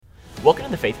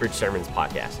Welcome to the FaithBridge Sermons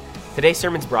podcast. Today's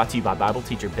sermon is brought to you by Bible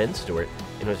teacher Ben Stewart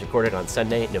and was recorded on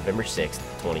Sunday, November 6th,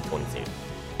 2022.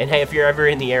 And hey, if you're ever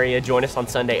in the area, join us on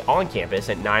Sunday on campus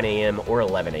at 9 a.m. or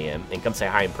 11 a.m. and come say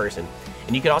hi in person.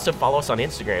 And you can also follow us on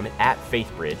Instagram at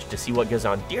FaithBridge to see what goes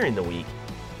on during the week.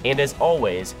 And as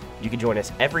always, you can join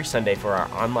us every Sunday for our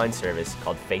online service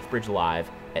called FaithBridge Live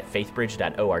at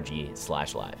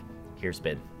faithbridge.org/live. Here's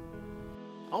Ben.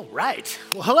 All right.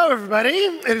 Well, hello, everybody.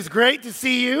 It is great to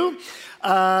see you.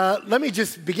 Let me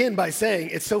just begin by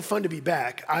saying it's so fun to be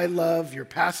back. I love your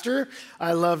pastor.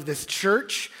 I love this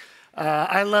church.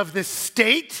 I love this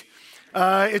state.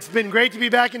 It's been great to be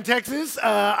back in Texas.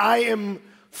 I am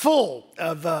full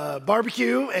of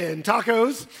barbecue and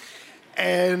tacos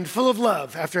and full of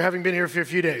love after having been here for a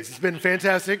few days. It's been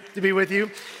fantastic to be with you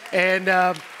and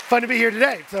fun to be here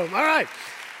today. So, all right.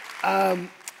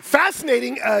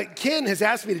 Fascinating. Ken has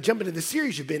asked me to jump into the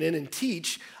series you've been in and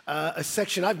teach a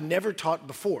section I've never taught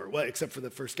before, well, except for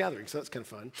the first gathering, so that's kind of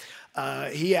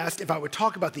fun. He asked if I would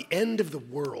talk about the end of the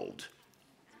world.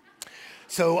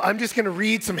 So I'm just going to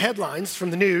read some headlines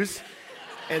from the news,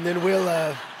 and then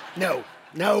we'll,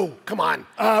 no, come on.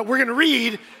 We're going to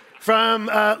read from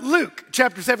Luke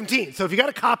chapter 17. So if you got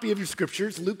a copy of your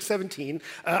scriptures, Luke 17,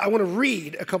 I want to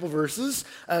read a couple verses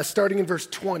starting in verse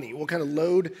 20. We'll kind of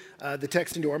load the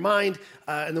text into our mind,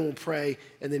 and then we'll pray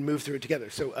and then move through it together.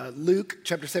 So Luke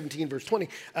chapter 17, verse 20.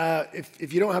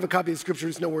 If you don't have a copy of the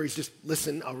scriptures, no worries, just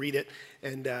listen. I'll read it,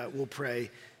 and we'll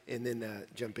pray and then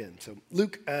jump in. So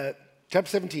Luke chapter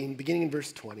 17, beginning in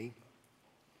verse 20,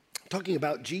 talking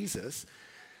about Jesus,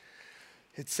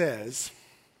 it says,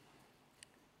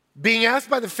 being asked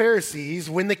by the Pharisees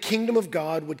when the kingdom of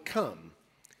God would come,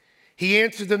 he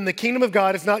answered them, the kingdom of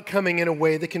God is not coming in a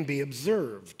way that can be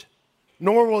observed,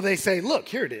 nor will they say, look,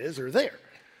 here it is, or there.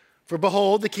 For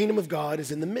behold, the kingdom of God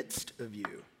is in the midst of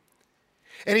you.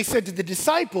 And he said to the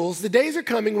disciples, the days are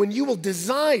coming when you will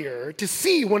desire to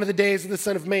see one of the days of the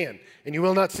Son of Man, and you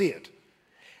will not see it.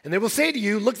 And they will say to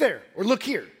you, look there, or look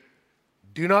here.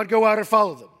 Do not go out or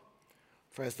follow them.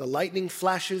 For as the lightning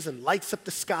flashes and lights up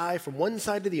the sky from one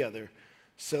side to the other,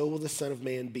 so will the Son of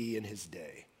Man be in his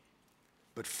day.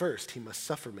 But first he must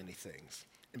suffer many things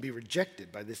and be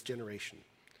rejected by this generation.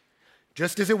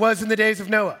 Just as it was in the days of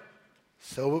Noah,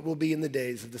 so it will be in the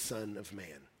days of the Son of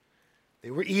Man.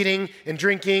 They were eating and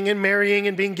drinking and marrying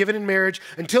and being given in marriage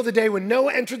until the day when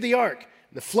Noah entered the ark,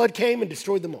 and the flood came and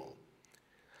destroyed them all.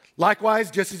 Likewise,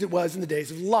 just as it was in the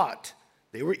days of Lot,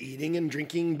 they were eating and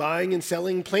drinking, buying and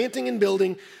selling, planting and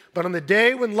building. But on the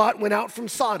day when Lot went out from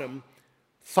Sodom,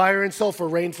 fire and sulfur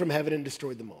rained from heaven and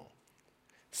destroyed them all.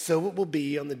 So it will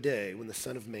be on the day when the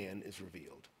Son of Man is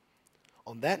revealed.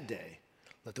 On that day,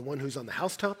 let the one who's on the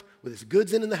housetop with his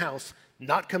goods in the house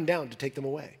not come down to take them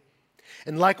away.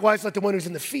 And likewise, let the one who's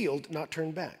in the field not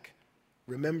turn back.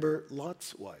 Remember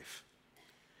Lot's wife.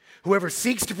 Whoever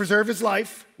seeks to preserve his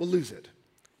life will lose it.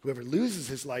 Whoever loses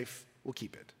his life will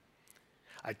keep it.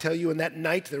 I tell you, in that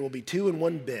night there will be two in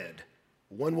one bed.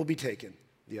 One will be taken,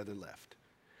 the other left.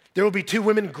 There will be two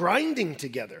women grinding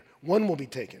together. One will be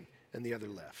taken, and the other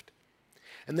left.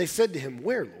 And they said to him,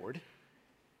 where, Lord?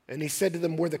 And he said to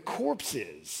them, where the corpse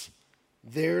is,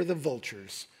 there the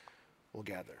vultures will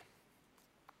gather.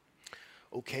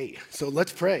 Okay, so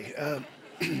let's pray.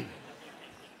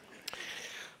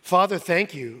 Father,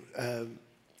 thank you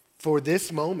for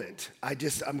this moment.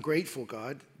 I'm grateful,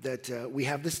 God, that we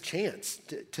have this chance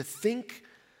to think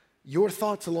your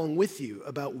thoughts along with you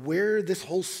about where this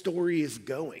whole story is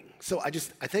going. So I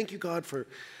thank you, God, for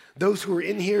those who are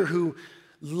in here who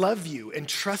love you and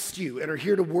trust you and are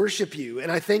here to worship you.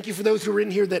 And I thank you for those who are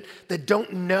in here that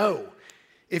don't know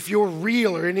if you're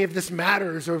real or any of this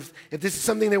matters or if this is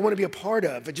something they want to be a part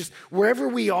of. And just wherever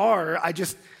we are,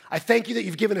 I thank you that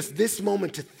you've given us this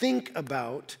moment to think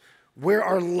about where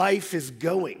our life is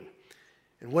going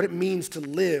and what it means to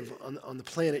live on the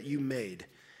planet you made.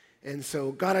 And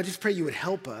so, God, I just pray you would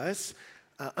help us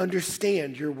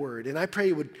understand your word. And I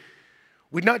pray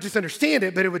we'd not just understand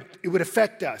it, but it would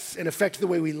affect us and affect the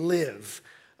way we live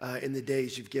in the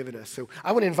days you've given us. So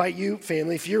I want to invite you,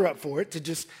 family, if you're up for it, to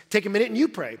just take a minute and you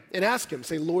pray and ask him.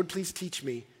 Say, Lord, please teach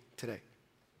me today.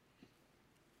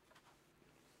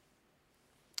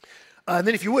 And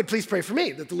then if you would, please pray for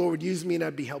me, that the Lord would use me and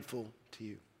I'd be helpful to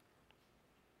you.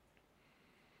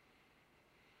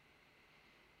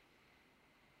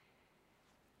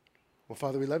 Well,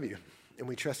 Father, we love you and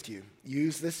we trust you.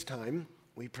 Use this time,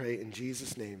 we pray in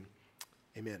Jesus' name,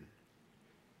 amen.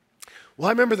 Well,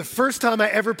 I remember the first time I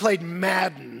ever played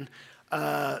Madden,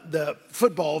 the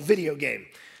football video game.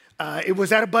 It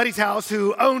was at a buddy's house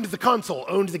who owned the console,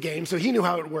 owned the game, so he knew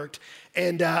how it worked,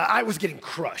 and I was getting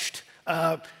crushed.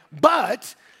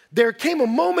 But there came a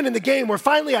moment in the game where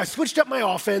finally I switched up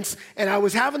my offense and I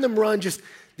was having them run just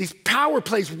these power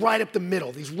plays right up the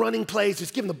middle, these running plays,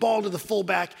 just giving the ball to the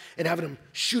fullback and having them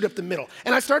shoot up the middle.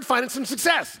 And I started finding some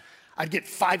success. I'd get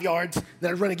 5 yards,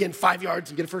 then I'd run again 5 yards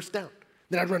and get a first down.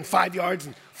 Then I'd run 5 yards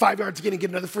and 5 yards again and get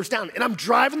another first down. And I'm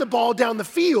driving the ball down the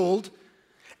field,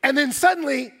 and then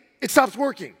suddenly it stops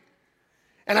working.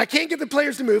 And I can't get the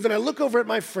players to move, and I look over at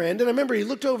my friend, and I remember he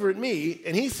looked over at me,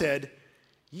 and he said,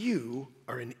 "You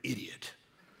are an idiot."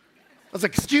 I was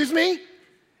like, "Excuse me?"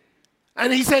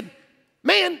 And he said,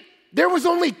 "Man, there was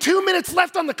only 2 minutes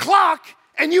left on the clock,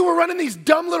 and you were running these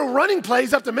dumb little running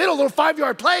plays up the middle, little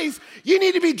 5-yard plays. You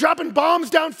need to be dropping bombs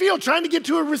downfield, trying to get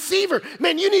to a receiver.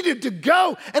 Man, you needed to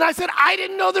go." And I said, "I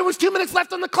didn't know there was 2 minutes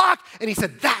left on the clock." And he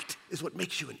said, "That is what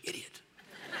makes you an idiot."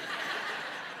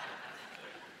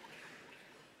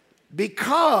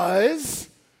 Because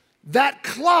that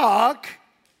clock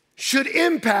should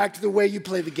impact the way you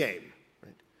play the game.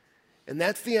 Right? And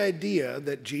that's the idea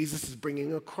that Jesus is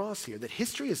bringing across here, that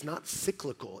history is not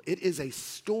cyclical. It is a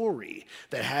story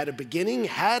that had a beginning,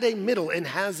 had a middle, and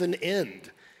has an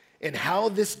end. And how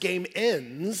this game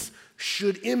ends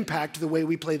should impact the way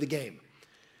we play the game.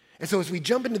 And so as we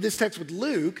jump into this text with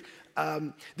Luke,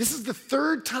 this is the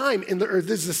third time,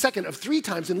 this is the second of 3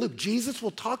 times in Luke, Jesus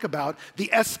will talk about the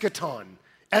eschaton,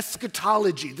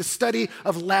 eschatology, the study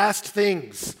of last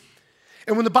things.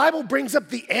 And when the Bible brings up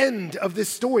the end of this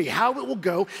story, how it will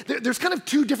go, there's kind of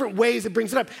 2 different ways it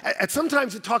brings it up.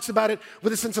 Sometimes it talks about it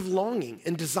with a sense of longing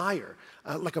and desire,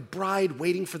 like a bride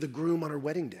waiting for the groom on her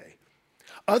wedding day.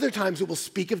 Other times it will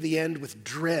speak of the end with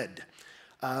dread,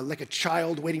 like a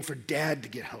child waiting for dad to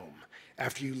get home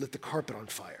after you lit the carpet on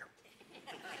fire.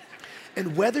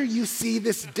 And whether you see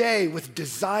this day with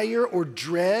desire or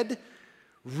dread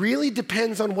really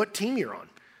depends on what team you're on.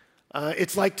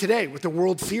 It's like today with the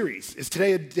World Series. Is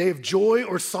today a day of joy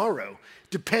or sorrow?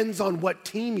 Depends on what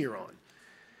team you're on.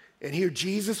 And here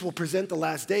Jesus will present the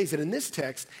last days. And in this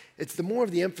text, it's the more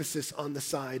of the emphasis on the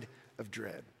side of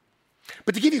dread.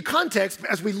 But to give you context,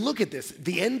 as we look at this,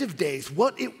 the end of days,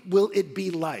 will it be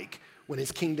like when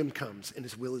his kingdom comes and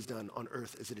his will is done on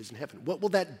earth as it is in heaven? What will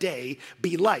that day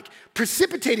be like?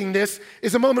 Precipitating this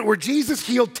is a moment where Jesus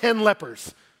healed 10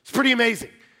 lepers. It's pretty amazing.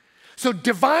 So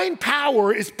divine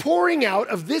power is pouring out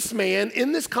of this man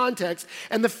in this context,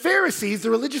 and the Pharisees, the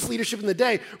religious leadership in the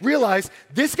day, realize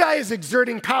this guy is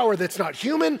exerting power that's not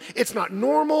human, it's not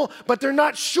normal, but they're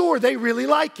not sure they really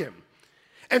like him.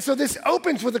 And so this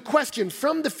opens with a question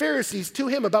from the Pharisees to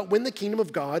him about when the kingdom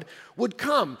of God would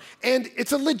come. And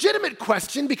it's a legitimate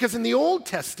question because in the Old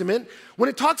Testament, when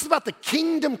it talks about the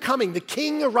kingdom coming, the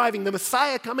king arriving, the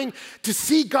Messiah coming to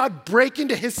see God break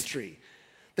into history,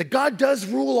 that God does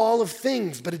rule all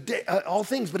things, but a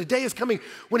day is coming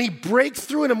when he breaks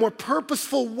through in a more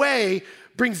purposeful way,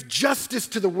 brings justice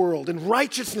to the world and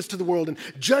righteousness to the world and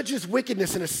judges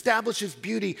wickedness and establishes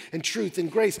beauty and truth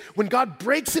and grace. When God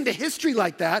breaks into history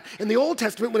like that, in the Old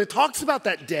Testament, when it talks about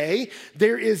that day,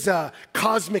 there is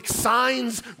cosmic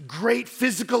signs, great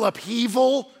physical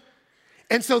upheaval.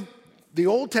 And so the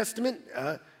Old Testament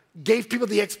gave people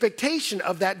the expectation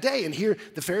of that day. And here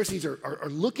the Pharisees are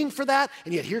looking for that,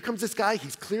 and yet here comes this guy.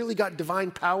 He's clearly got divine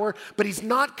power, but he's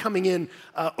not coming in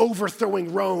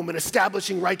overthrowing Rome and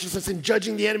establishing righteousness and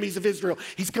judging the enemies of Israel.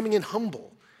 He's coming in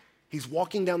humble. He's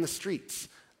walking down the streets.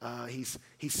 He's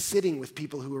sitting with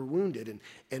people who are wounded,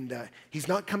 and he's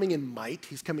not coming in might.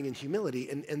 He's coming in humility,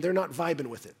 and they're not vibing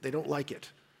with it. They don't like it.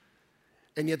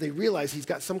 And yet they realize he's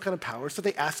got some kind of power, so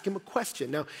they ask him a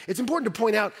question. Now, it's important to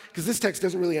point out, because this text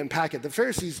doesn't really unpack it, the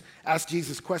Pharisees ask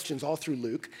Jesus questions all through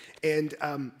Luke, and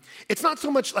it's not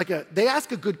so much like they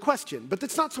ask a good question, but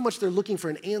it's not so much they're looking for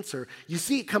an answer. You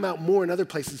see it come out more in other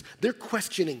places. They're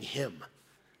questioning him.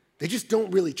 They just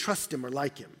don't really trust him or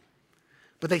like him.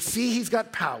 But they see he's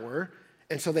got power,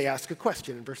 and so they ask a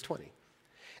question in verse 20.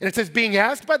 And it says, being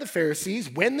asked by the Pharisees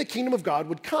when the kingdom of God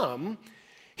would come,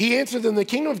 he answered them, the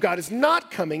kingdom of God is not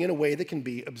coming in a way that can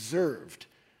be observed,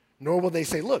 nor will they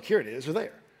say, look, here it is or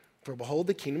there. For behold,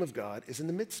 the kingdom of God is in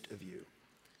the midst of you.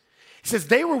 He says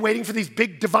they were waiting for these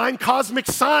big divine cosmic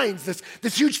signs,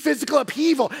 this huge physical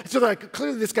upheaval. And so they're like,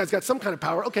 clearly this guy's got some kind of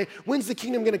power. Okay, when's the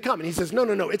kingdom going to come? And he says, no,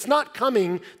 it's not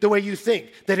coming the way you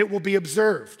think, that it will be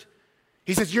observed.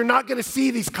 He says, you're not going to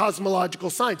see these cosmological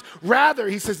signs. Rather,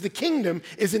 he says, the kingdom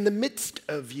is in the midst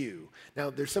of you. Now,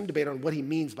 there's some debate on what he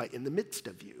means by in the midst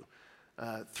of you.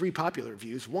 3 popular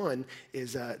views. One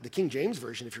is the King James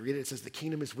Version. If you read it, it says the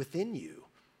kingdom is within you.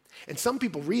 And some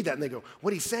people read that and they go,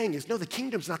 what he's saying is, no, the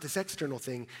kingdom's not this external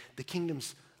thing. The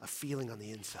kingdom's a feeling on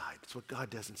the inside. It's what God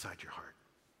does inside your heart.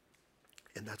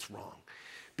 And that's wrong.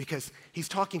 Because he's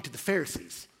talking to the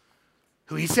Pharisees.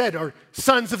 who he said are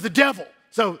sons of the devil.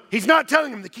 So he's not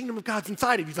telling them the kingdom of God's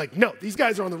inside of you. He's like, no, these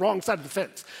guys are on the wrong side of the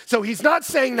fence. So he's not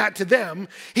saying that to them.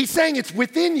 He's saying it's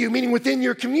within you, meaning within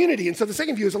your community. And so the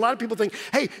second view is a lot of people think,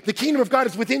 hey, the kingdom of God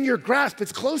is within your grasp.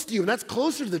 It's close to you, and that's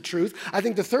closer to the truth. I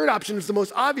think the third option is the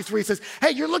most obvious, where he says,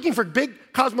 hey, you're looking for big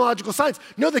cosmological signs.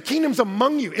 No, the kingdom's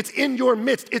among you. It's in your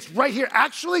midst. It's right here.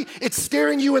 Actually, it's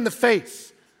staring you in the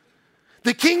face.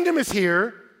 The kingdom is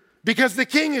here because the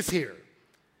king is here.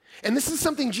 And this is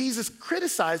something Jesus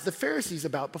criticized the Pharisees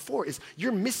about before, is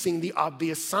you're missing the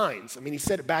obvious signs. I mean, he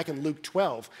said it back in Luke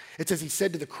 12. It says he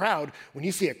said to the crowd, when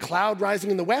you see a cloud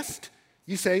rising in the west,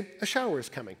 you say, a shower is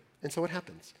coming. And so it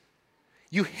happens.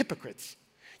 You hypocrites,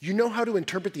 you know how to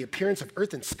interpret the appearance of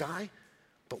earth and sky,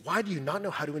 but why do you not know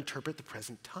how to interpret the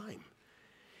present time?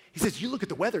 He says, you look at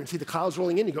the weather and see the clouds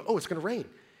rolling in, and you go, oh, it's going to rain.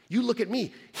 You look at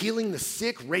me, healing the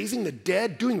sick, raising the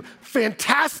dead, doing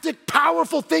fantastic,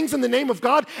 powerful things in the name of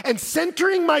God, and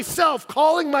centering myself,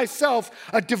 calling myself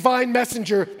a divine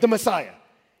messenger, the Messiah.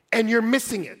 And you're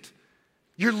missing it.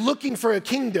 You're looking for a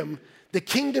kingdom. The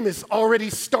kingdom is already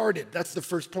started. That's the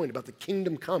first point about the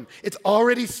kingdom come. It's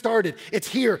already started. It's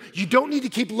here. You don't need to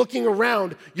keep looking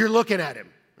around. You're looking at him.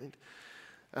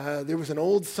 Right? There was an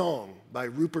old song by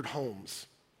Rupert Holmes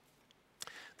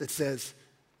that says,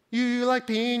 you like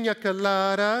piña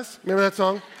coladas? Remember that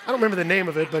song? I don't remember the name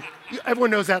of it, but everyone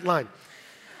knows that line.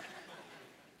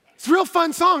 It's a real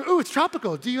fun song. Ooh, it's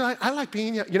tropical. I like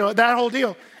piña? You know, that whole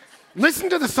deal. Listen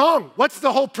to the song. What's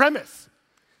the whole premise?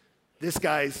 This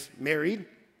guy's married,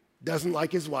 doesn't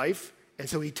like his wife, and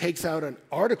so he takes out an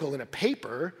article in a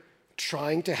paper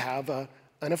trying to have an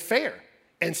affair.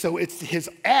 And so it's his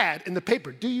ad in the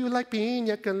paper. Do you like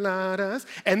piña coladas?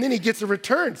 And then he gets a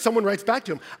return. Someone writes back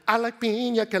to him, I like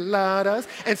piña coladas.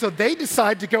 And so they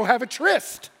decide to go have a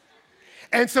tryst.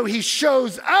 And so he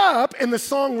shows up, and the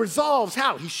song resolves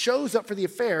how? He shows up for the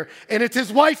affair, and it's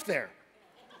his wife there.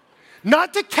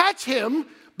 Not to catch him,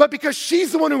 but because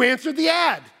she's the one who answered the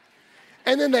ad.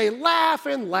 And then they laugh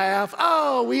and laugh.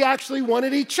 Oh, we actually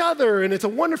wanted each other. And it's a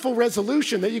wonderful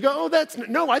resolution that you go,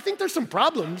 no, I think there's some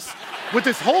problems with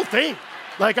this whole thing.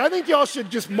 Like, I think y'all should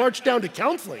just march down to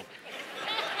counseling.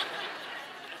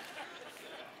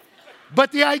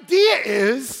 But the idea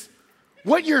is,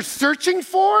 what you're searching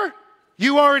for,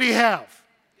 you already have.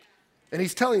 And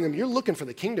he's telling them, you're looking for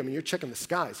the kingdom and you're checking the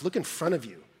skies. Look in front of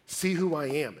you. See who I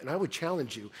am. And I would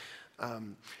challenge you,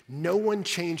 no one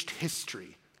changed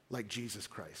history like Jesus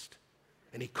Christ.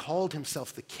 And he called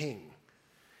himself the king.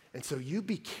 And so you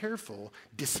be careful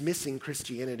dismissing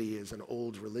Christianity as an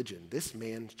old religion. This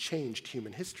man changed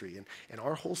human history. And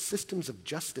our whole systems of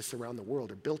justice around the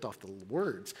world are built off the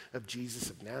words of Jesus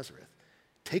of Nazareth.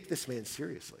 Take this man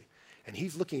seriously. And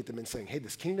he's looking at them and saying, hey,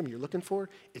 this kingdom you're looking for,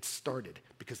 it started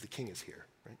because the king is here,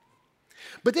 right?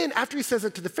 But then after he says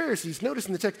it to the Pharisees, notice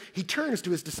in the text, he turns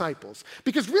to his disciples.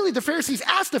 Because really the Pharisees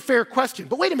asked a fair question.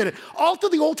 But wait a minute, all through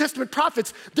the Old Testament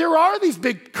prophets, there are these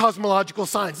big cosmological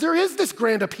signs. There is this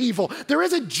grand upheaval. There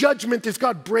is a judgment as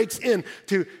God breaks in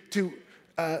to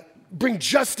bring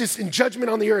justice and judgment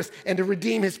on the earth and to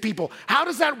redeem his people. How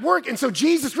does that work? And so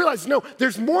Jesus realizes, no,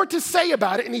 there's more to say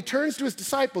about it. And he turns to his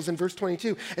disciples in verse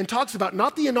 22 and talks about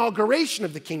not the inauguration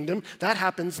of the kingdom, that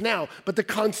happens now, but the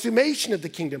consummation of the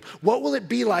kingdom. What will it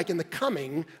be like in the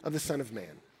coming of the Son of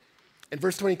Man? In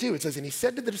verse 22, it says, and he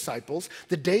said to the disciples,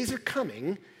 the days are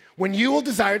coming when you will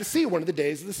desire to see one of the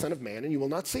days of the Son of Man, and you will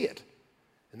not see it.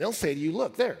 And they'll say to you,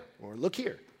 look there, or look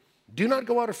here. Do not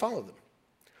go out or follow them.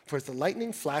 For as the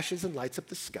lightning flashes and lights up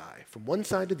the sky from one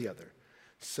side to the other,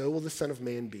 so will the Son of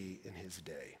Man be in his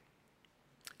day.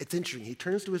 It's interesting. He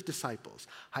turns to his disciples,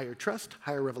 higher trust,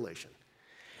 higher revelation.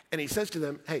 And he says to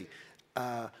them, hey,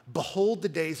 behold, the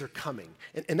days are coming.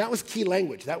 And that was key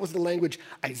language. That was the language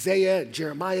Isaiah and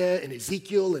Jeremiah and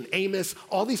Ezekiel and Amos,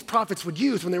 all these prophets would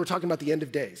use when they were talking about the end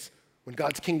of days, when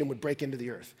God's kingdom would break into the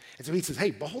earth. And so he says,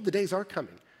 hey, behold, the days are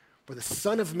coming, where the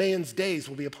Son of Man's days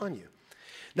will be upon you.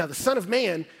 Now, the Son of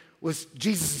Man was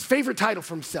Jesus' favorite title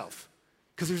for himself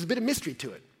because there's a bit of mystery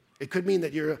to it. It could mean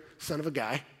that you're a son of a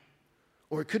guy,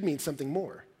 or it could mean something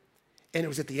more. And it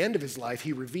was at the end of his life,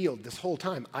 he revealed this whole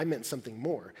time, I meant something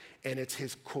more. And it's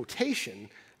his quotation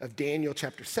of Daniel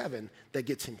chapter 7 that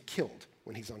gets him killed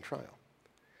when he's on trial.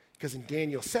 Because in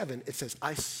Daniel 7, it says,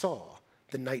 I saw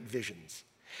the night visions.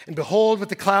 And behold, with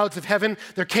the clouds of heaven,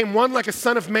 there came one like a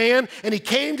son of man, and he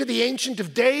came to the Ancient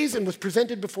of Days and was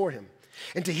presented before him.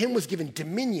 And to him was given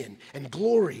dominion and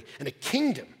glory and a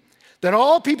kingdom, that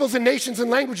all peoples and nations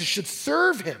and languages should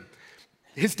serve him.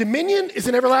 His dominion is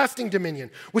an everlasting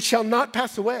dominion, which shall not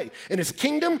pass away, and his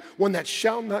kingdom one that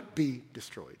shall not be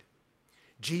destroyed.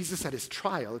 Jesus at his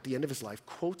trial at the end of his life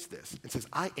quotes this and says,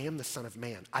 I am the Son of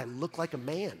Man. I look like a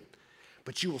man,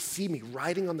 but you will see me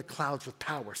riding on the clouds with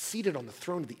power, seated on the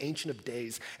throne of the Ancient of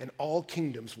Days, and all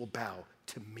kingdoms will bow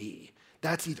to me.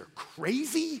 That's either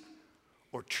crazy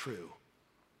or true.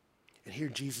 And here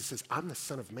Jesus says, I'm the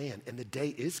Son of Man, and the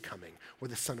day is coming where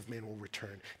the Son of Man will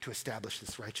return to establish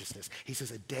this righteousness. He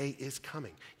says, a day is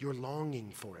coming. You're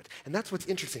longing for it. And that's what's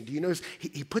interesting. Do you notice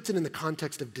he puts it in the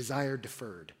context of desire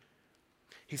deferred?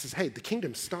 He says, hey, the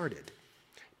kingdom started,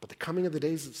 but the coming of the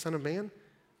days of the Son of Man,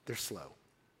 they're slow.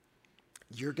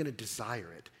 You're going to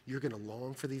desire it. You're going to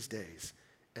long for these days,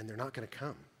 and they're not going to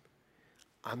come.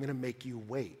 I'm going to make you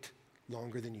wait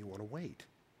longer than you want to wait.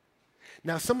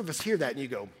 Now, some of us hear that and you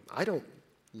go, I don't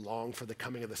long for the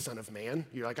coming of the Son of Man.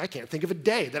 You're like, I can't think of a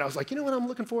day that I was like, you know what I'm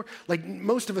looking for? Like,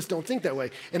 most of us don't think that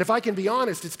way. And if I can be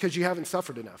honest, it's because you haven't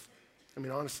suffered enough. I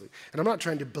mean, honestly. And I'm not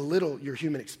trying to belittle your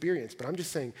human experience, but I'm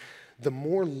just saying the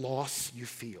more loss you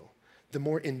feel, the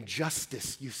more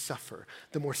injustice you suffer,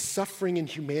 the more suffering in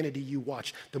humanity you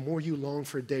watch, the more you long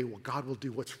for a day where God will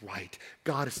do what's right.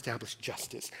 God establish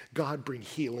justice. God bring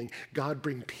healing. God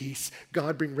bring peace.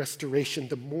 God bring restoration.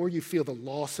 The more you feel the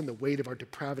loss and the weight of our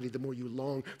depravity, the more you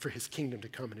long for his kingdom to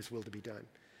come and his will to be done.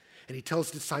 And he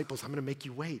tells disciples, I'm going to make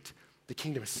you wait. The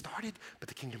kingdom has started, but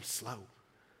the kingdom's slow.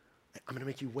 I'm going to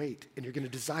make you wait, and you're going to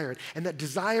desire it. And that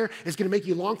desire is going to make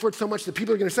you long for it so much that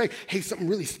people are going to say, hey, something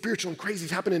really spiritual and crazy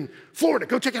is happening in Florida.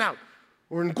 Go check it out.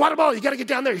 Or in Guatemala, you got to get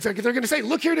down there. They're going to say,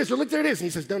 look, here it is, or look, there it is. And he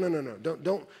says,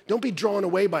 no. Don't be drawn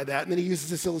away by that. And then he uses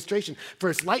this illustration. For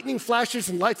as lightning flashes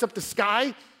and lights up the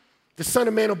sky, the Son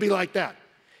of Man will be like that.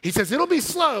 He says, it'll be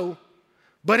slow,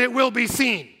 but it will be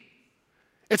seen.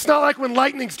 It's not like when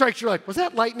lightning strikes, you're like, was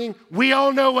that lightning? We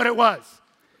all know what it was.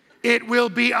 It will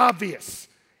be obvious.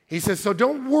 He says, so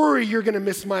don't worry you're going to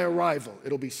miss my arrival.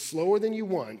 It'll be slower than you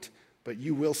want, but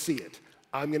you will see it.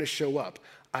 I'm going to show up.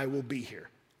 I will be here.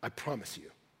 I promise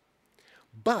you.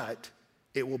 But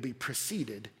it will be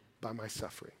preceded by my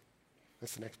suffering.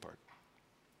 That's the next part.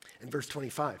 In verse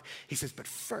 25, he says, but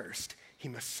first he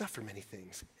must suffer many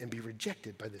things and be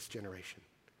rejected by this generation.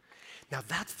 Now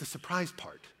that's the surprise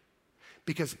part.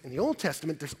 Because in the Old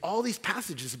Testament, there's all these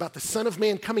passages about the Son of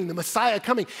Man coming, the Messiah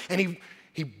coming, and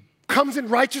he comes in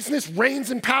righteousness,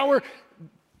 reigns in power,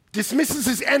 dismisses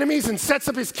his enemies, and sets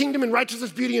up his kingdom in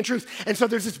righteousness, beauty, and truth. And so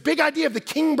there's this big idea of the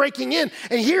king breaking in.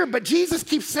 And here, but Jesus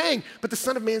keeps saying, but the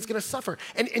Son of Man's going to suffer.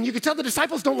 And you can tell the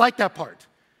disciples don't like that part.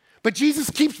 But Jesus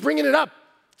keeps bringing it up.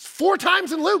 It's 4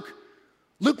 times in Luke.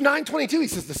 Luke 9:22, he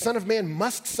says, the Son of Man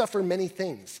must suffer many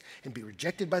things and be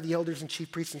rejected by the elders and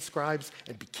chief priests and scribes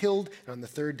and be killed and on the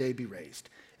 3rd day be raised.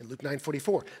 In Luke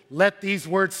 9:44, let these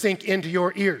words sink into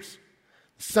your ears.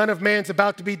 Son of Man's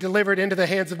about to be delivered into the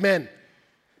hands of men.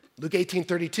 Luke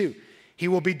 18:32, he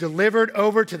will be delivered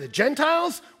over to the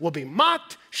Gentiles, will be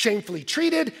mocked, shamefully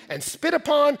treated, and spit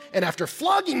upon, and after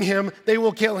flogging him, they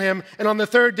will kill him, and on the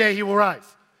 3rd day he will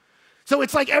rise. So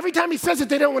it's like every time he says it,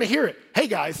 they don't want to hear it. Hey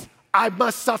guys, I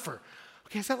must suffer.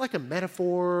 Okay, is that like a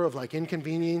metaphor of like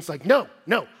inconvenience? Like, no.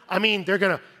 I mean, they're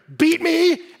going to beat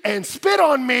me and spit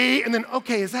on me. And then,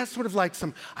 okay, is that sort of like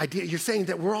some idea? You're saying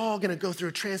that we're all going to go through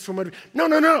a transformative.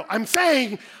 No. I'm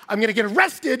saying I'm going to get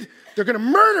arrested. They're going to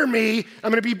murder me.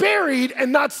 I'm going to be buried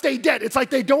and not stay dead. It's like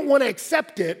they don't want to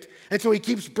accept it. And so he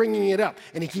keeps bringing it up.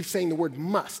 And he keeps saying the word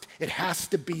must. It has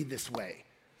to be this way.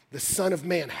 The Son of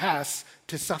Man has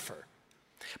to suffer.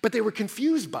 But they were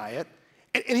confused by it.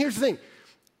 And here's the thing.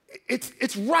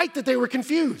 It's right that they were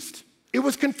confused. It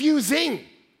was confusing.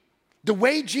 The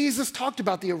way Jesus talked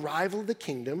about the arrival of the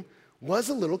kingdom was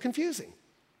a little confusing.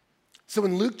 So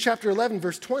in Luke chapter 11,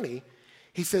 verse 20,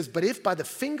 he says, but if by the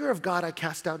finger of God I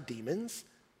cast out demons,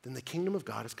 then the kingdom of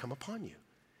God has come upon you.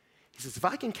 He says, if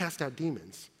I can cast out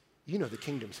demons, you know the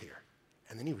kingdom's here.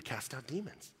 And then he would cast out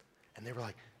demons. And they were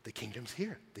like, the kingdom's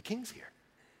here. The king's here.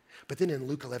 But then in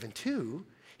Luke 11:2,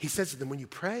 he says to them, when you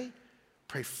pray,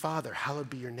 pray, Father, hallowed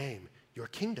be your name, your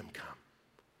kingdom come.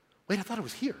 Wait, I thought it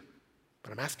was here,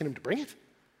 but I'm asking him to bring it.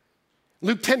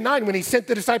 Luke 10:9, when he sent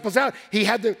the disciples out, he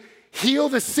had them heal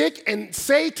the sick and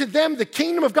say to them, the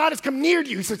kingdom of God has come near to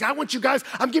you. He says, I want you guys,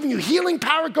 I'm giving you healing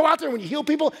power. Go out there. When you heal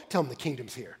people, tell them the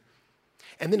kingdom's here.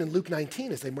 And then in Luke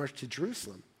 19, as they marched to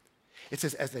Jerusalem, it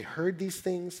says, as they heard these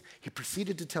things, he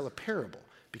proceeded to tell a parable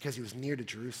because he was near to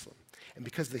Jerusalem and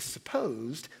because they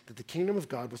supposed that the kingdom of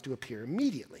God was to appear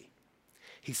immediately.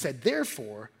 He said,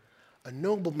 therefore, a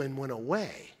nobleman went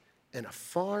away in a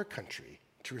far country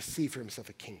to receive for himself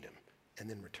a kingdom and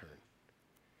then return.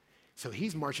 So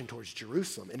he's marching towards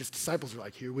Jerusalem, and his disciples are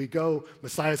like, here we go.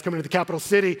 Messiah's coming to the capital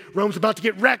city. Rome's about to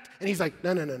get wrecked. And he's like,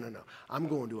 no. I'm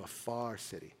going to a far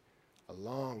city, a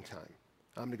long time.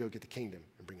 I'm going to go get the kingdom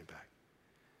and bring it back.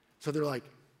 So they're like,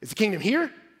 is the kingdom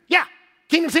here? Yeah,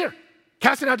 kingdom's here.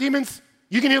 Casting out demons,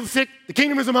 you can heal the sick, the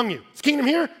kingdom is among you. Is the kingdom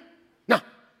here? No.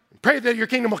 Pray that your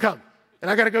kingdom will come,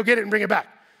 and I got to go get it and bring it back.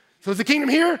 So is the kingdom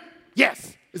here?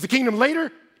 Yes. Is the kingdom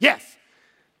later? Yes.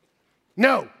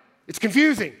 No. It's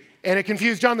confusing, and it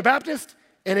confused John the Baptist,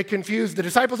 and it confused the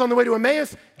disciples on the way to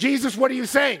Emmaus. Jesus, what are you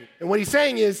saying? And what he's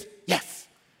saying is, yes.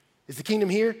 Is the kingdom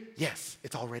here? Yes,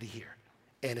 it's already here,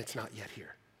 and it's not yet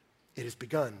here. It has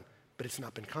begun, but it's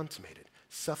not been consummated.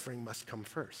 Suffering must come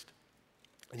first.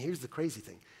 And here's the crazy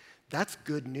thing. That's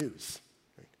good news,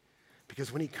 right?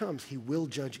 Because when he comes, he will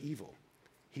judge evil.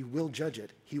 He will judge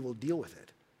it. He will deal with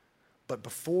it. But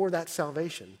before that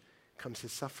salvation comes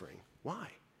his suffering. Why?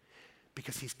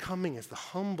 Because he's coming as the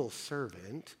humble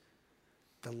servant,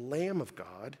 the Lamb of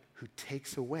God who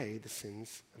takes away the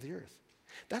sins of the earth.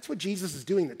 That's what Jesus is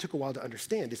doing that took a while to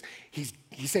understand, is he's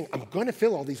saying, I'm going to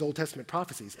fill all these Old Testament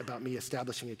prophecies about me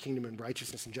establishing a kingdom of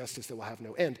righteousness and justice that will have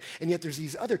no end. And yet there's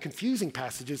these other confusing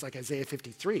passages like Isaiah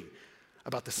 53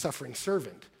 about the suffering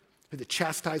servant, who the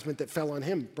chastisement that fell on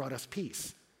him brought us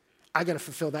peace. I got to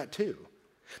fulfill that too.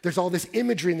 There's all this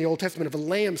imagery in the Old Testament of a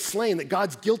lamb slain, that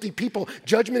God's guilty people,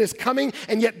 judgment is coming,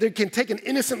 and yet they can take an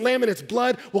innocent lamb and its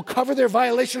blood will cover their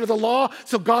violation of the law,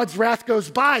 so God's wrath goes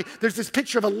by. There's this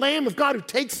picture of a lamb of God who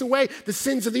takes away the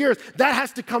sins of the earth. That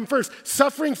has to come first.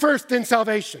 Suffering first, then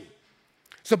salvation.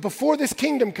 So before this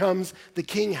kingdom comes, the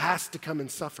king has to come and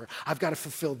suffer. I've got to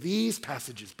fulfill these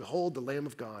passages. Behold, the Lamb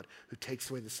of God who takes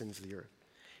away the sins of the earth.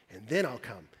 And then I'll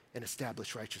come and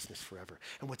establish righteousness forever.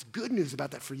 And what's good news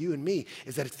about that for you and me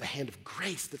is that it's the hand of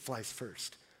grace that flies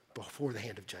first before the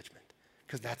hand of judgment,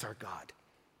 because that's our God,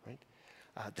 right?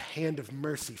 The hand of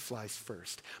mercy flies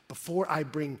first. Before I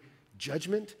bring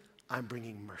judgment, I'm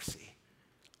bringing mercy.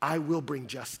 I will bring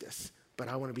justice, but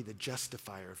I want to be the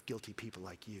justifier of guilty people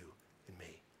like you and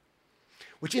me.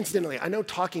 Which incidentally, I know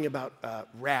talking about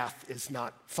wrath is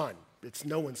not fun. It's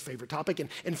no one's favorite topic.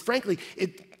 And frankly,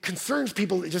 it concerns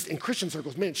people just in Christian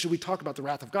circles. Man, should we talk about the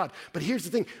wrath of God? But here's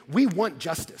the thing. We want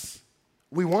justice.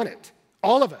 We want it.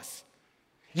 All of us.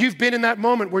 You've been in that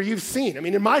moment where you've seen. I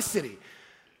mean, in my city,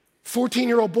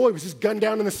 14-year-old boy was just gunned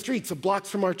down in the streets of blocks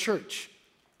from our church.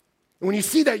 And when you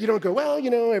see that, you don't go, well,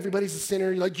 everybody's a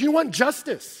sinner. You're like, you want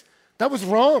justice. That was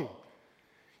wrong.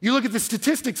 You look at the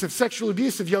statistics of sexual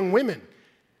abuse of young women,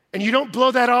 and you don't blow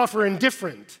that off or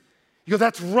indifferent. You go,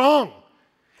 that's wrong.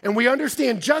 And we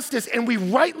understand justice, and we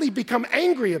rightly become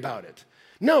angry about it.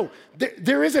 No,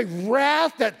 there is a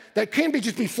wrath that can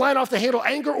just be flying off the handle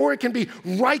anger, or it can be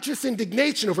righteous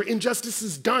indignation over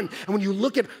injustices done. And when you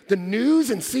look at the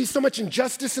news and see so much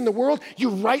injustice in the world, you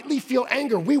rightly feel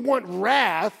anger. We want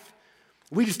wrath.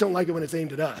 We just don't like it when it's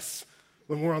aimed at us,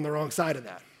 when we're on the wrong side of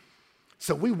that.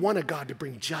 So we want a God to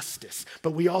bring justice,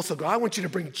 but we also go, I want you to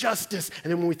bring justice.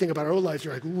 And then when we think about our own lives,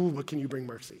 you're like, ooh, but can you bring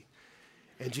mercy?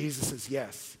 And Jesus says,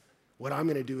 yes, what I'm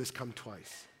going to do is come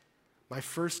twice. My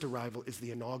first arrival is the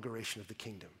inauguration of the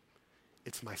kingdom.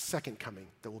 It's my second coming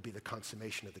that will be the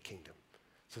consummation of the kingdom.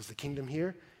 So is the kingdom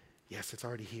here? Yes, it's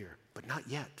already here, but not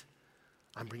yet.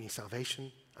 I'm bringing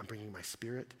salvation. I'm bringing my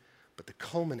spirit. But the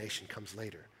culmination comes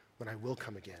later, when I will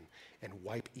come again and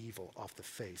wipe evil off the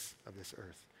face of this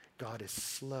earth. God is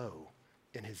slow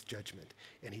in his judgment,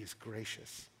 and he is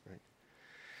gracious.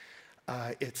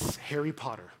 Right? It's Harry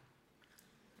Potter.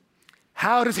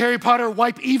 How does Harry Potter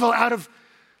wipe evil out of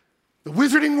the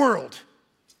wizarding world?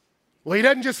 Well, he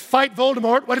doesn't just fight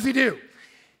Voldemort. What does he do?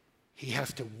 He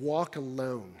has to walk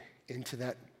alone into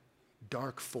that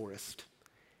dark forest,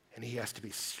 and he has to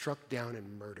be struck down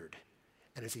and murdered.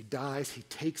 And as he dies, he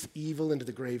takes evil into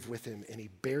the grave with him, and he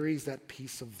buries that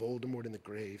piece of Voldemort in the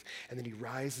grave, and then he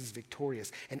rises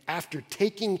victorious. And after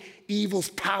taking evil's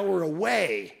power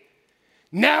away,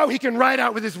 now he can ride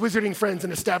out with his wizarding friends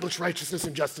and establish righteousness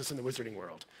and justice in the wizarding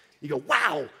world. You go,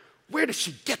 wow, where does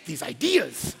she get these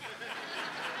ideas?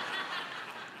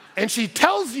 And she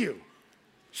tells you.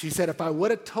 She said, if I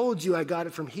would have told you I got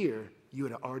it from here, you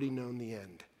would have already known the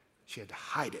end. She had to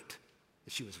hide it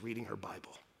as she was reading her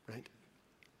Bible, right?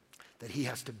 That he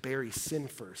has to bury sin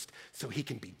first so he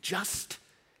can be just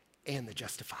and the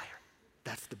justifier.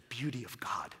 That's the beauty of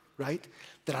God, right?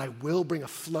 That I will bring a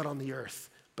flood on the earth,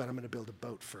 but I'm going to build a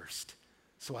boat first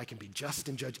so I can be just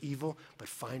and judge evil, but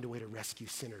find a way to rescue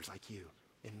sinners like you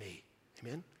and me.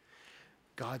 Amen?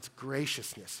 God's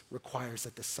graciousness requires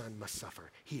that the Son must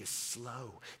suffer. He is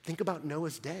slow. Think about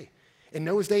Noah's day. In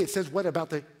Noah's day, it says what about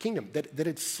the kingdom? That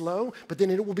it's slow, but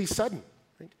then it will be sudden.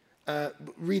 Right?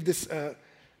 Read this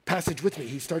passage with me.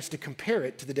 He starts to compare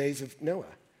it to the days of Noah.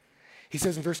 He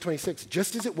says in verse 26,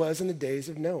 just as it was in the days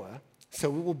of Noah, so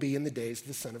it will be in the days of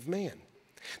the Son of Man.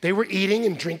 They were eating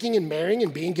and drinking and marrying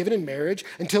and being given in marriage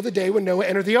until the day when Noah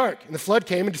entered the ark, and the flood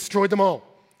came and destroyed them all.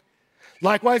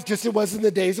 Likewise, just as it was in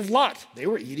the days of Lot. They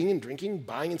were eating and drinking,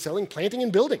 buying and selling, planting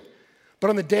and building. But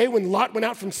on the day when Lot went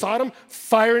out from Sodom,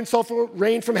 fire and sulfur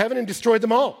rained from heaven and destroyed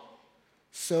them all.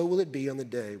 So will it be on the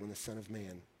day when the Son of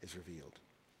Man is revealed.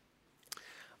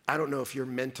 I don't know if your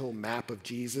mental map of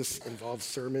Jesus involves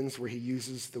sermons where he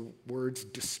uses the words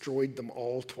destroyed them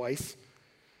all twice.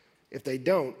 If they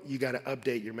don't, you got to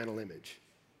update your mental image.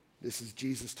 This is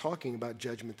Jesus talking about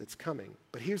judgment that's coming.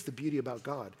 But here's the beauty about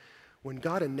God. When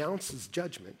God announces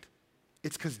judgment,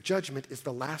 it's because judgment is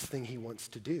the last thing he wants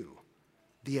to do.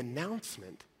 The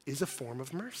announcement is a form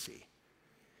of mercy.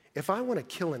 If I want to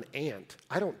kill an ant,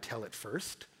 I don't tell it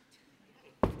first.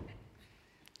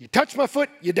 You touch my foot,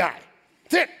 you die.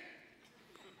 That's it.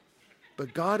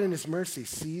 But God in his mercy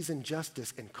sees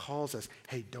injustice and calls us,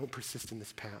 hey, don't persist in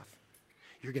this path.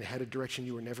 You're going to head a direction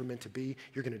you were never meant to be.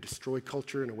 You're going to destroy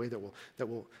culture in a way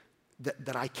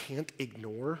that I can't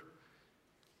ignore.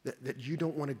 That you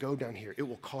don't want to go down here. It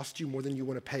will cost you more than you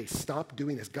want to pay. Stop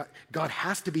doing this. God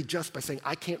has to be just by saying,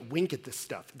 I can't wink at this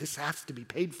stuff. This has to be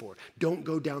paid for. Don't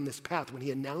go down this path. When he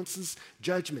announces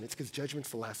judgment, it's because judgment's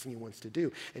the last thing he wants to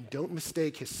do. And don't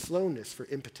mistake his slowness for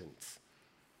impotence.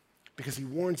 Because he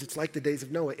warns it's like the days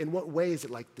of Noah. In what way is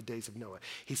it like the days of Noah?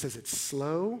 He says it's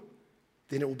slow,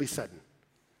 then it will be sudden.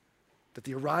 That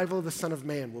the arrival of the Son of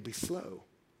Man will be slow,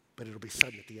 but it'll be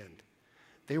sudden at the end.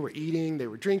 They were eating, they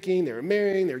were drinking, they were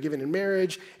marrying, they were given in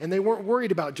marriage, and they weren't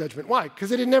worried about judgment. Why?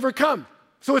 Because it had never come,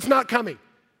 so it's not coming.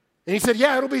 And he said,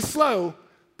 yeah, it'll be slow,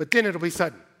 but then it'll be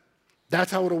sudden.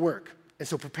 That's how it'll work. And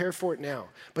so prepare for it now.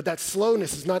 But that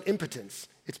slowness is not impotence,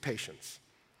 it's patience.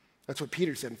 That's what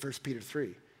Peter said in 1 Peter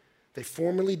 3. They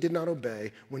formerly did not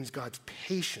obey when God's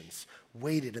patience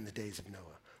waited in the days of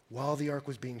Noah, while the ark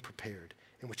was being prepared,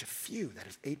 in which a few, that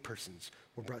is 8 persons,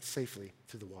 were brought safely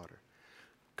through the water.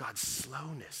 God's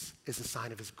slowness is a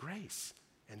sign of his grace,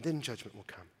 and then judgment will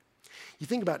come. You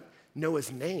think about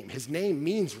Noah's name. His name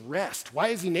means rest. Why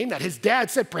is he named that? His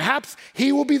dad said, perhaps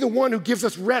he will be the one who gives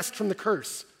us rest from the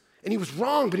curse. And he was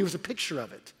wrong, but he was a picture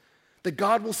of it. That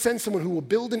God will send someone who will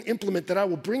build an implement that I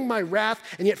will bring my wrath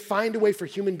and yet find a way for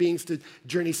human beings to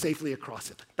journey safely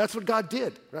across it. That's what God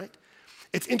did, right?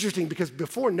 It's interesting because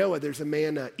before Noah, there's a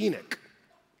man, Enoch,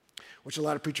 which a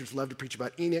lot of preachers love to preach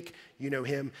about Enoch. You know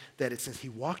him, that it says he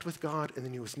walked with God and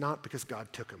then he was not because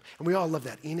God took him. And we all love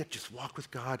that. Enoch just walked with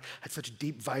God, had such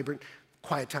deep, vibrant,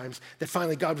 quiet times that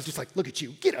finally God was just like, look at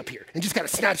you, get up here. And just kind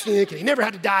of snatched Enoch and he never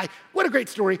had to die. What a great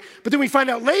story. But then we find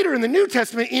out later in the New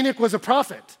Testament, Enoch was a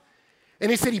prophet. And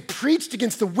he said he preached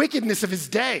against the wickedness of his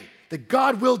day, that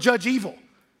God will judge evil.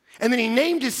 And then he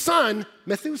named his son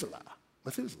Methuselah,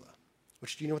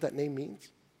 which do you know what that name means?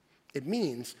 It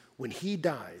means when he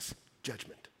dies,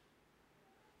 judgment.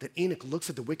 That Enoch looks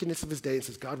at the wickedness of his day and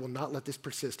says, God will not let this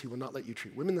persist. He will not let you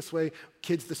treat women this way,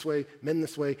 kids this way, men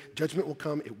this way. Judgment will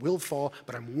come. It will fall.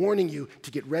 But I'm warning you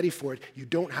to get ready for it. You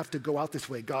don't have to go out this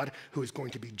way. God, who is going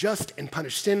to be just and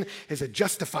punish sin, is a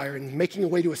justifier and making a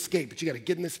way to escape. But you got to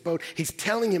get in this boat. He's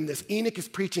telling him this. Enoch is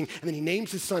preaching, and then he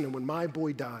names his son. And when my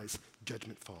boy dies,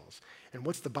 judgment falls. And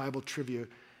what's the Bible trivia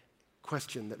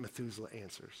question that Methuselah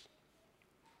answers?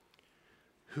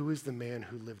 Who is the man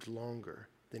who lived longer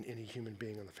than any human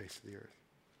being on the face of the earth?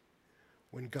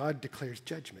 When God declares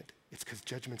judgment, it's because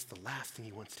judgment's the last thing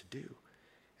he wants to do.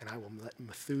 And I will let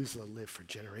Methuselah live for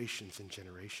generations and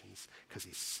generations because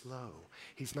he's slow.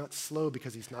 He's not slow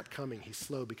because he's not coming. He's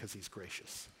slow because he's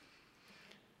gracious.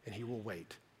 And he will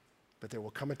wait. But there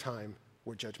will come a time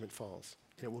where judgment falls.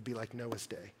 And it will be like Noah's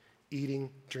day. Eating,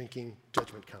 drinking,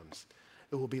 judgment comes.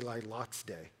 It will be like Lot's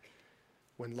day.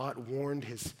 When Lot warned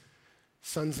his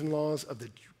sons-in-laws of the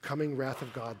coming wrath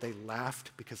of God, they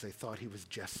laughed because they thought he was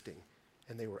jesting,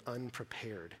 and they were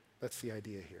unprepared. That's the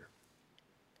idea here.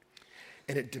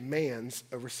 And it demands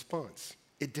a response.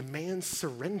 It demands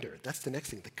surrender. That's the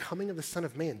next thing. The coming of the Son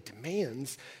of Man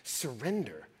demands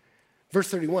surrender. Verse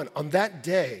 31, on that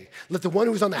day, let the one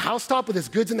who is on the housetop with his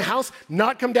goods in the house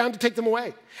not come down to take them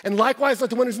away. And likewise,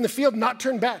 let the one who's in the field not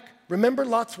turn back. Remember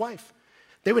Lot's wife.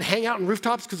 They would hang out on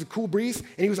rooftops because of cool breeze.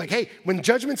 And he was like, hey, when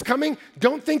judgment's coming,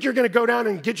 don't think you're going to go down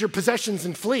and get your possessions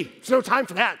and flee. There's no time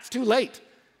for that. It's too late.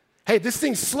 Hey, this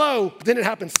thing's slow, but then it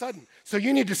happens sudden. So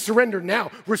you need to surrender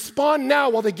now. Respond now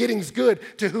while the getting's good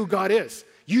to who God is.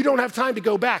 You don't have time to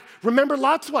go back. Remember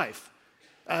Lot's wife.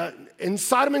 In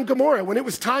Sodom and Gomorrah, when it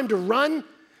was time to run,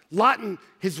 Lot and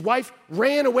his wife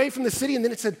ran away from the city, and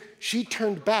then it said she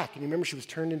turned back. And you remember she was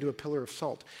turned into a pillar of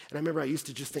salt. And I remember I used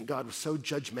to just think God was so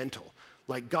judgmental.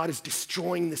 like God is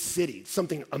destroying the city,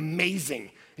 something amazing,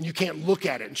 and you can't look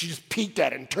at it. And she just peeked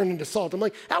at it and turned into salt. I'm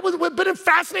like, that would have been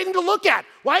fascinating to look at.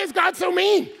 Why is God so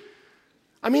mean?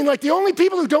 I mean, like the only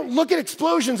people who don't look at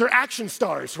explosions are action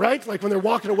stars, right? Like when they're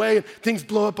walking away and things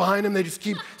blow up behind them, they just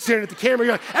keep staring at the camera.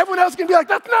 You're like, everyone else can be like,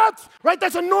 that's nuts, right?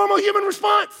 That's a normal human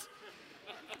response.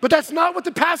 But that's not what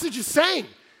the passage is saying.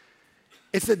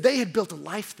 It's that they had built a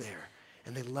life there,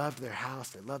 and they loved their house,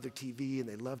 they loved their TV, and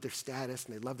they loved their status,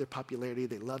 and they loved their popularity.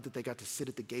 They loved that they got to sit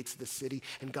at the gates of the city.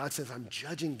 And God says, I'm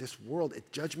judging this world.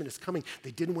 Judgment is coming.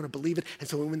 They didn't want to believe it. And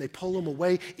so when they pull them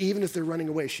away, even as they're running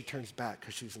away, she turns back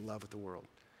because she's in love with the world.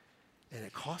 And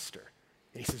it cost her.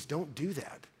 And he says, don't do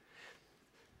that.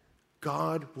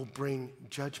 God will bring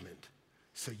judgment.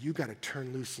 So you got to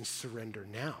turn loose and surrender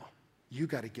now. You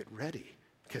got to get ready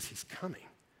because he's coming.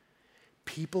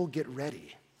 People, get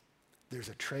ready. There's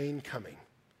a train coming.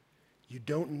 You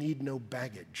don't need no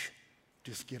baggage.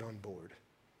 Just get on board.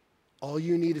 All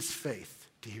you need is faith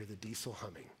to hear the diesel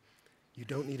humming. You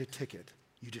don't need a ticket.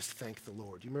 You just thank the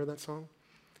Lord. You remember that song?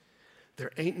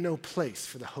 There ain't no place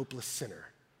for the hopeless sinner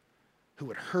who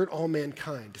would hurt all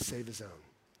mankind to save his own.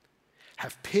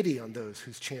 Have pity on those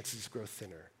whose chances grow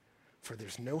thinner, for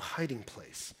there's no hiding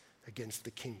place against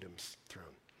the kingdom's throne.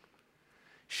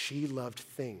 She loved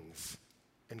things,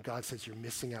 and God says you're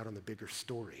missing out on the bigger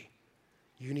story.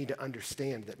 You need to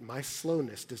understand that my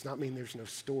slowness does not mean there's no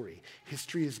story.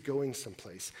 History is going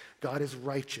someplace. God is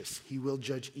righteous. He will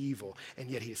judge evil, and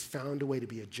yet he has found a way to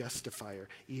be a justifier,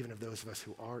 even of those of us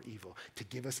who are evil, to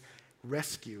give us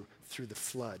rescue through the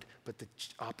flood. But the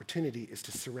opportunity is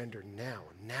to surrender now.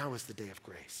 Now is the day of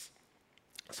grace.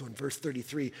 So in verse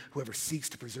 33, whoever seeks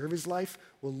to preserve his life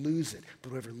will lose it,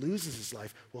 but whoever loses his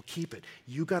life will keep it.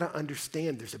 You got to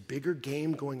understand there's a bigger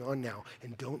game going on now,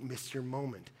 and don't miss your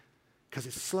moment, because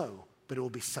it's slow, but it will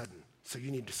be sudden. So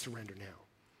you need to surrender now.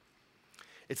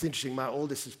 It's interesting. My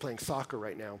oldest is playing soccer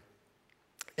right now,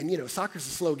 and soccer's a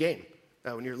slow game.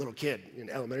 When you're a little kid in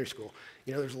elementary school,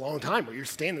 there's a long time where you're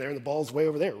standing there and the ball's way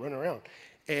over there running around,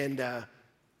 and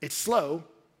it's slow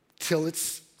till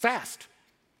it's fast.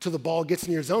 Till the ball gets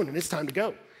in your zone and it's time to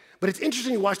go. But it's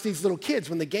interesting to watch these little kids.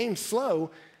 When the game's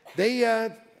slow, they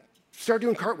start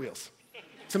doing cartwheels.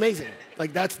 It's amazing.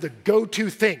 Like that's the go-to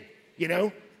thing,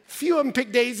 Few of them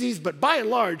pick daisies, but by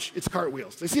and large, it's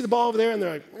cartwheels. They see the ball over there and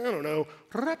they're like, I don't know,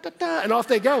 and off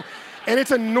they go. And it's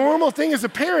a normal thing as a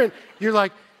parent. You're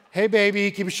like, hey,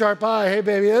 baby, keep a sharp eye. Hey,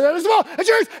 baby, there's the ball. It's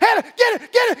yours. Hannah, get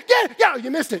it. Yeah,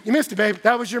 you missed it. You missed it, babe.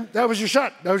 That was your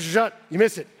shot. You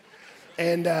missed it.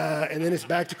 And then it's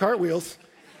back to cartwheels.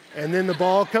 And then the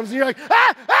ball comes and you're like,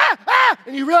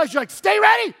 and you realize you're like, stay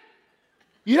ready.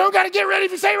 You don't got to get ready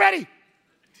if you stay ready.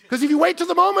 Because if you wait till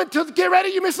the moment to get ready,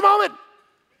 you miss the moment.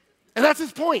 And that's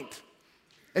his point.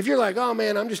 If you're like, oh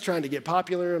man, I'm just trying to get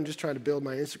popular, I'm just trying to build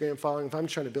my Instagram following, if I'm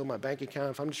trying to build my bank account,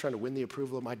 if I'm just trying to win the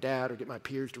approval of my dad or get my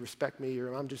peers to respect me,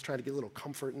 or I'm just trying to get a little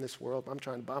comfort in this world, if I'm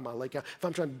trying to buy my lake out, if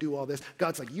I'm trying to do all this,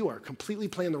 God's like, you are completely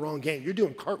playing the wrong game. You're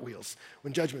doing cartwheels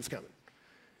when judgment's coming.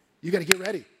 You got to get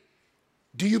ready.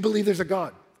 Do you believe there's a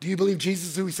God? Do you believe Jesus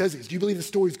is who he says he is? Do you believe the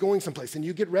story's going someplace? And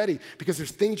you get ready because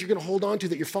there's things you're going to hold on to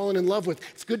that you're falling in love with.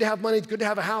 It's good to have money. It's good to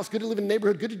have a house. Good to live in a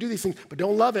neighborhood. Good to do these things. But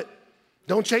don't love it.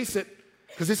 Don't chase it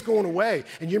because it's going away.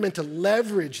 And you're meant to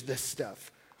leverage this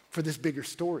stuff for this bigger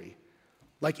story.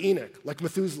 Like Enoch, like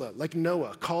Methuselah, like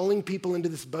Noah, calling people into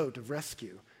this boat of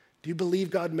rescue. Do you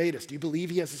believe God made us? Do you believe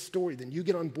he has a story? Then you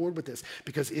get on board with this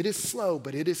because it is slow,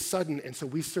 but it is sudden. And so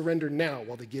we surrender now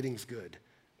while the getting's good.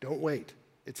 Don't wait.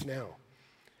 It's now.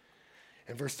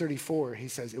 In verse 34, he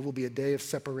says, it will be a day of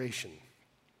separation.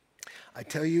 I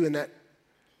tell you, in that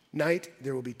night,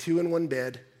 there will be two in one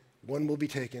bed. One will be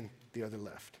taken, the other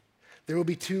left. There will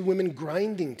be two women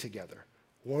grinding together.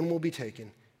 One will be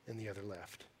taken and the other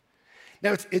left.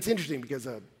 Now, it's interesting because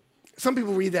some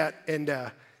people read that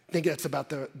and think that's about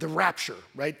the rapture,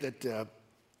 right? That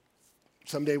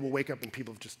someday we'll wake up and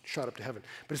people have just shot up to heaven.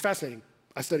 But it's fascinating.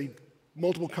 I studied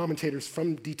multiple commentators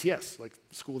from DTS, like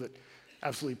the school that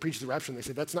absolutely preaches the rapture, and they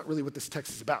say that's not really what this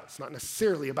text is about. It's not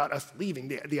necessarily about us leaving.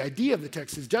 The idea of the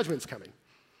text is judgment's coming.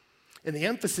 And the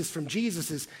emphasis from Jesus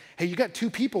is, hey, you got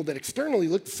two people that externally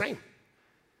look the same.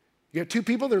 You got two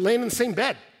people that are laying in the same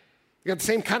bed. You got the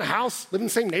same kind of house, live in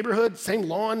the same neighborhood, same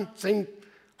lawn, same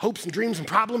hopes and dreams and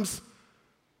problems.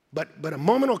 But a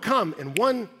moment will come, and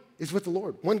one is with the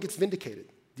Lord. One gets vindicated.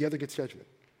 The other gets judgment.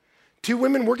 Two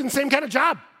women working the same kind of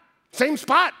job, same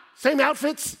spot, same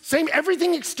outfits, same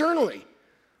everything externally.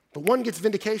 But one gets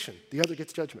vindication. The other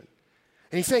gets judgment.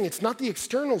 And he's saying it's not the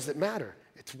externals that matter.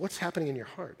 It's what's happening in your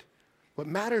heart. What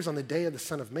matters on the day of the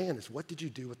Son of Man is what did you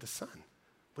do with the Son?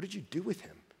 What did you do with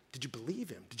him? Did you believe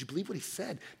him? Did you believe what he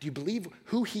said? Do you believe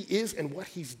who he is and what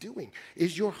he's doing?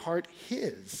 Is your heart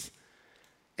his?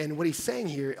 And what he's saying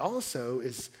here also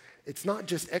is it's not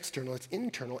just external, it's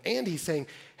internal. And he's saying,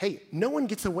 hey, no one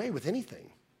gets away with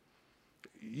anything.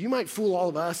 You might fool all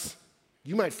of us,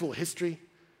 you might fool history,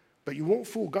 but you won't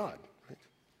fool God. Right?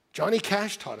 Johnny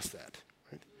Cash taught us that.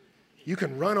 Right? You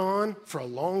can run on for a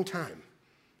long time.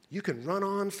 You can run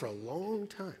on for a long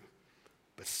time,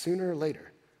 but sooner or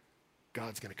later,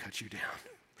 God's going to cut you down,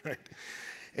 right?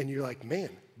 And you're like, man,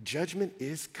 judgment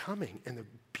is coming. And the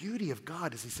beauty of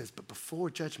God is he says, but before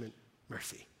judgment,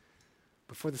 mercy.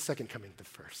 Before the second coming, the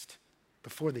first.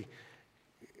 Before the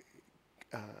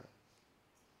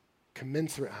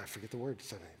commensurate, I forget the word,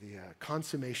 suddenly, the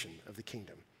consummation of the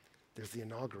kingdom. There's the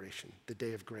inauguration, the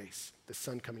day of grace, the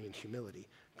Son coming in humility,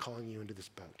 calling you into this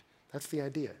boat. That's the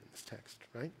idea in this text,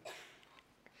 right?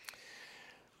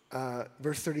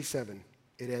 Verse 37,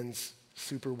 it ends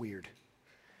super weird.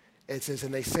 It says,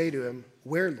 and they say to him,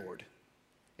 where, Lord?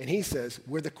 And he says,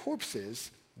 where the corpse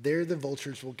is, there the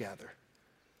vultures will gather.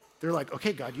 They're like,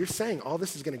 okay, God, you're saying all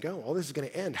this is going to go, all this is going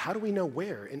to end. How do we know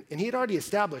where? And he had already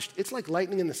established, it's like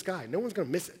lightning in the sky. No one's going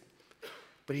to miss it.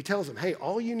 But he tells them, hey,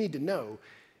 all you need to know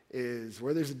is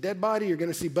where there's a dead body, you're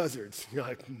going to see buzzards. You're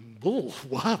like,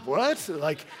 what?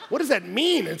 Like, what does that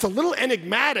mean? It's a little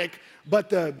enigmatic, but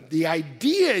the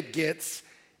idea it gets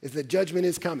is that judgment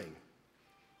is coming.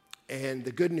 And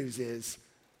the good news is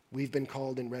we've been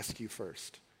called in rescue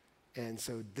first. And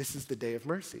so this is the day of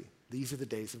mercy. These are the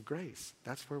days of grace.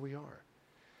 That's where we are.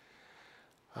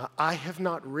 I have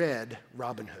not read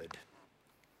Robin Hood,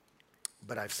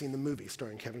 but I've seen the movie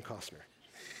starring Kevin Costner.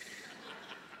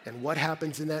 And what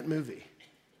happens in that movie?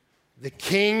 The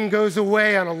king goes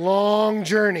away on a long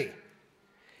journey.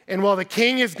 And while the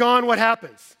king is gone, what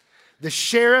happens? The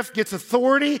sheriff gets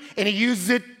authority and he uses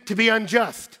it to be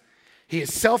unjust. He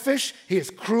is selfish, he is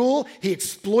cruel, he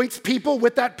exploits people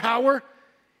with that power.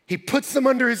 He puts them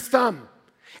under his thumb.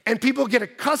 And people get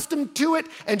accustomed to it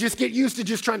and just get used to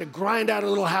just trying to grind out a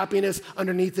little happiness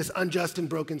underneath this unjust and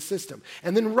broken system.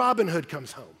 And then Robin Hood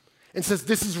comes home and says,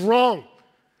 this is wrong.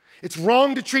 It's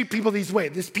wrong to treat people these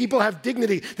ways. These people have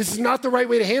dignity. This is not the right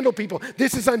way to handle people.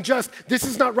 This is unjust. This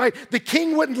is not right. The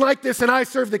king wouldn't like this, and I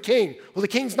serve the king. Well, the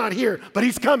king's not here, but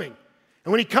he's coming.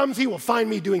 And when he comes, he will find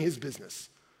me doing his business.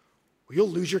 Well, you'll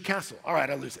lose your castle. All right,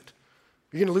 I'll lose it.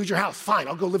 You're going to lose your house. Fine,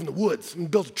 I'll go live in the woods and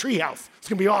build a tree house. It's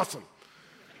going to be awesome.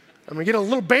 I'm going to get a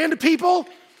little band of people,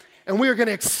 and we are going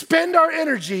to expend our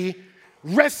energy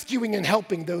rescuing and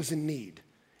helping those in need.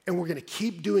 And we're going to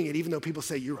keep doing it even though people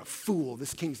say, you're a fool,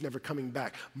 this king's never coming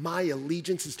back. My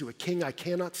allegiance is to a king I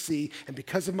cannot see, and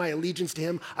because of my allegiance to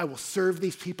him, I will serve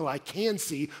these people I can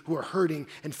see who are hurting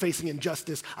and facing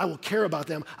injustice. I will care about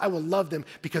them. I will love them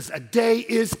because a day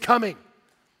is coming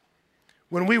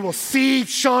when we will see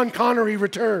Sean Connery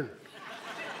return.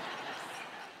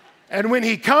 And when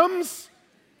he comes,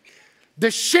 the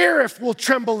sheriff will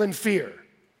tremble in fear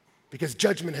because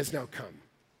judgment has now come.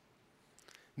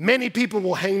 Many people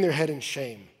will hang their head in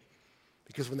shame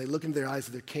because when they look into the eyes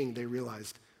of their king, they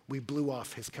realized we blew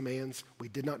off his commands. We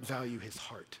did not value his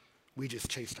heart. We just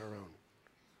chased our own.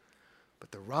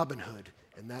 But the Robin Hood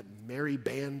and that merry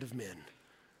band of men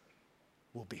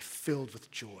will be filled with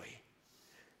joy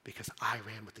because I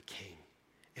ran with the king.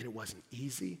 And it wasn't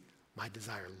easy. My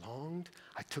desire longed.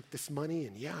 I took this money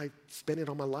and yeah, I spent it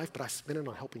on my life, but I spent it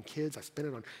on helping kids. I spent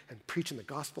it on and preaching the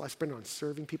gospel. I spent it on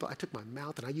serving people. I took my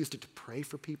mouth and I used it to pray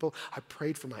for people. I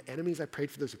prayed for my enemies. I prayed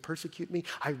for those who persecute me.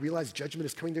 I realized judgment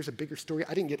is coming. There's a bigger story.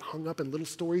 I didn't get hung up in little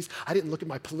stories. I didn't look at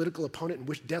my political opponent and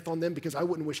wish death on them because I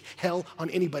wouldn't wish hell on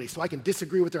anybody. So I can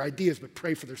disagree with their ideas, but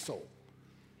pray for their soul.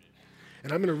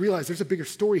 And I'm going to realize there's a bigger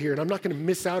story here and I'm not going to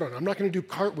miss out on it. I'm not going to do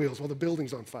cartwheels while the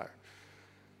building's on fire.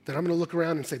 That I'm going to look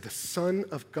around and say, the Son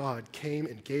of God came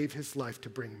and gave his life to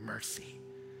bring mercy.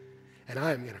 And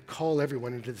I am going to call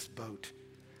everyone into this boat.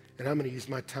 And I'm going to use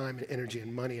my time and energy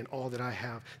and money and all that I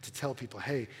have to tell people,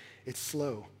 hey, it's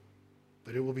slow,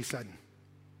 but it will be sudden.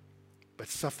 But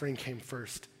suffering came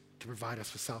first to provide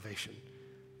us with salvation.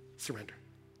 Surrender.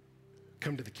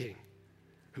 Come to the King,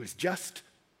 who is just.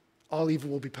 All evil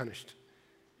will be punished.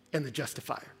 And the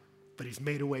justifier. But he's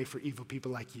made a way for evil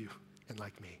people like you and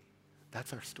like me.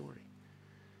 That's our story.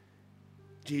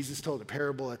 Jesus told a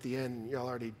parable at the end. Y'all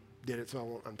already did it, so I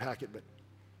won't unpack it, but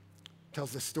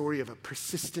tells the story of a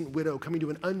persistent widow coming to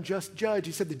an unjust judge.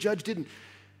 He said the judge didn't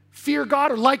fear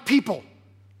God or like people.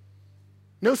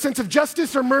 No sense of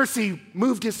justice or mercy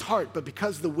moved his heart, but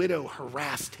because the widow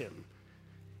harassed him,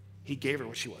 he gave her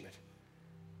what she wanted.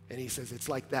 And he says, it's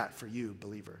like that for you,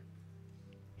 believer.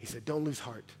 He said, don't lose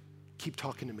heart. Keep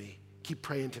talking to me. Keep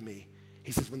praying to me.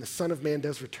 He says, when the Son of Man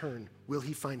does return, will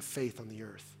he find faith on the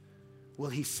earth? Will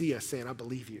he see us saying, I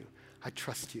believe you, I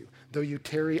trust you. Though you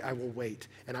tarry, I will wait,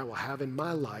 and I will have in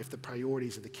my life the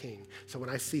priorities of the King. So when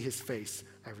I see his face,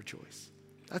 I rejoice.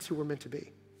 That's who we're meant to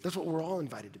be. That's what we're all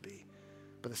invited to be.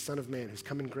 But the Son of Man who's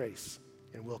come in grace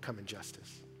and will come in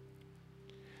justice.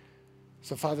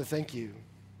 So Father, thank you.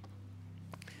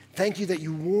 Thank you that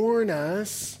you warn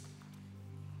us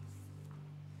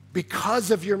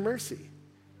because of your mercy.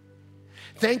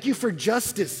 Thank you for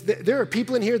justice. There are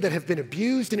people in here that have been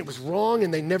abused and it was wrong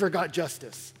and they never got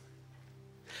justice.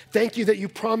 Thank you that you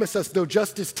promise us, though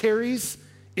justice tarries,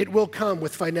 it will come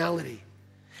with finality.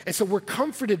 And so we're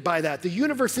comforted by that. The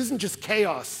universe isn't just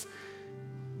chaos.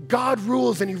 God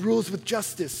rules and he rules with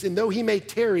justice. And though he may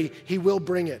tarry, he will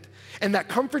bring it. And that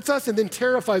comforts us and then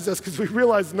terrifies us because we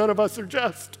realize none of us are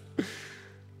just.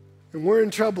 And we're in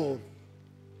trouble.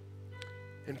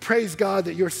 And praise God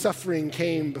that your suffering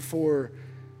came before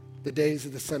the days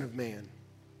of the Son of Man.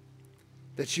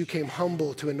 That you came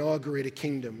humble to inaugurate a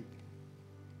kingdom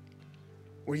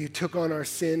where you took on our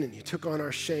sin and you took on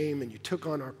our shame and you took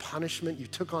on our punishment. You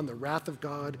took on the wrath of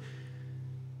God.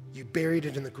 You buried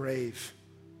it in the grave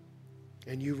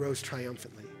and you rose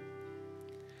triumphantly.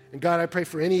 And God, I pray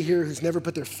for any here who's never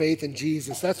put their faith in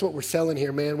Jesus. That's what we're selling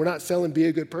here, man. We're not selling be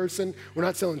a good person. We're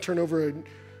not selling turn over a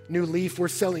new leaf. We're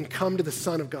selling come to the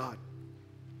Son of God.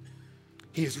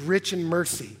 He is rich in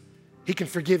mercy. He can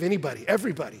forgive anybody,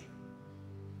 everybody.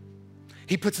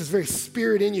 He puts his very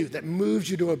spirit in you that moves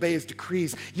you to obey his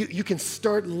decrees. You can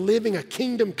start living a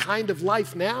kingdom kind of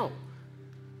life now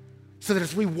so that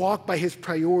as we walk by his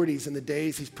priorities in the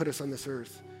days he's put us on this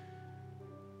earth,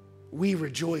 we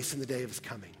rejoice in the day of his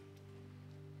coming.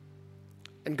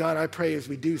 And God, I pray as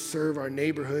we do serve our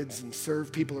neighborhoods and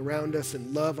serve people around us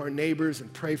and love our neighbors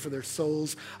and pray for their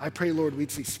souls, I pray, Lord,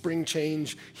 we'd see Spring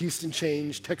change, Houston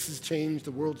change, Texas change,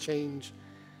 the world change.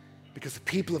 Because the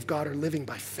people of God are living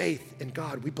by faith in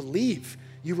God. We believe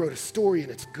you wrote a story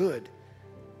and it's good.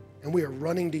 And we are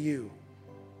running to you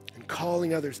and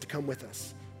calling others to come with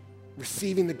us,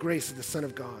 receiving the grace of the Son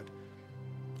of God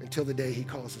until the day he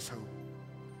calls us home.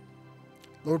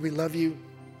 Lord, we love you.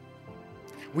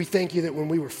 We thank you that when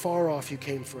we were far off, you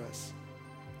came for us,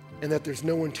 and that there's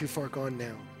no one too far gone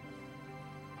now.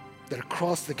 That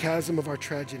across the chasm of our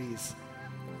tragedies,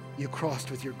 you crossed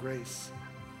with your grace.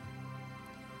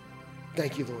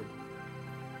 Thank you, Lord.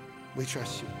 We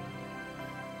trust you.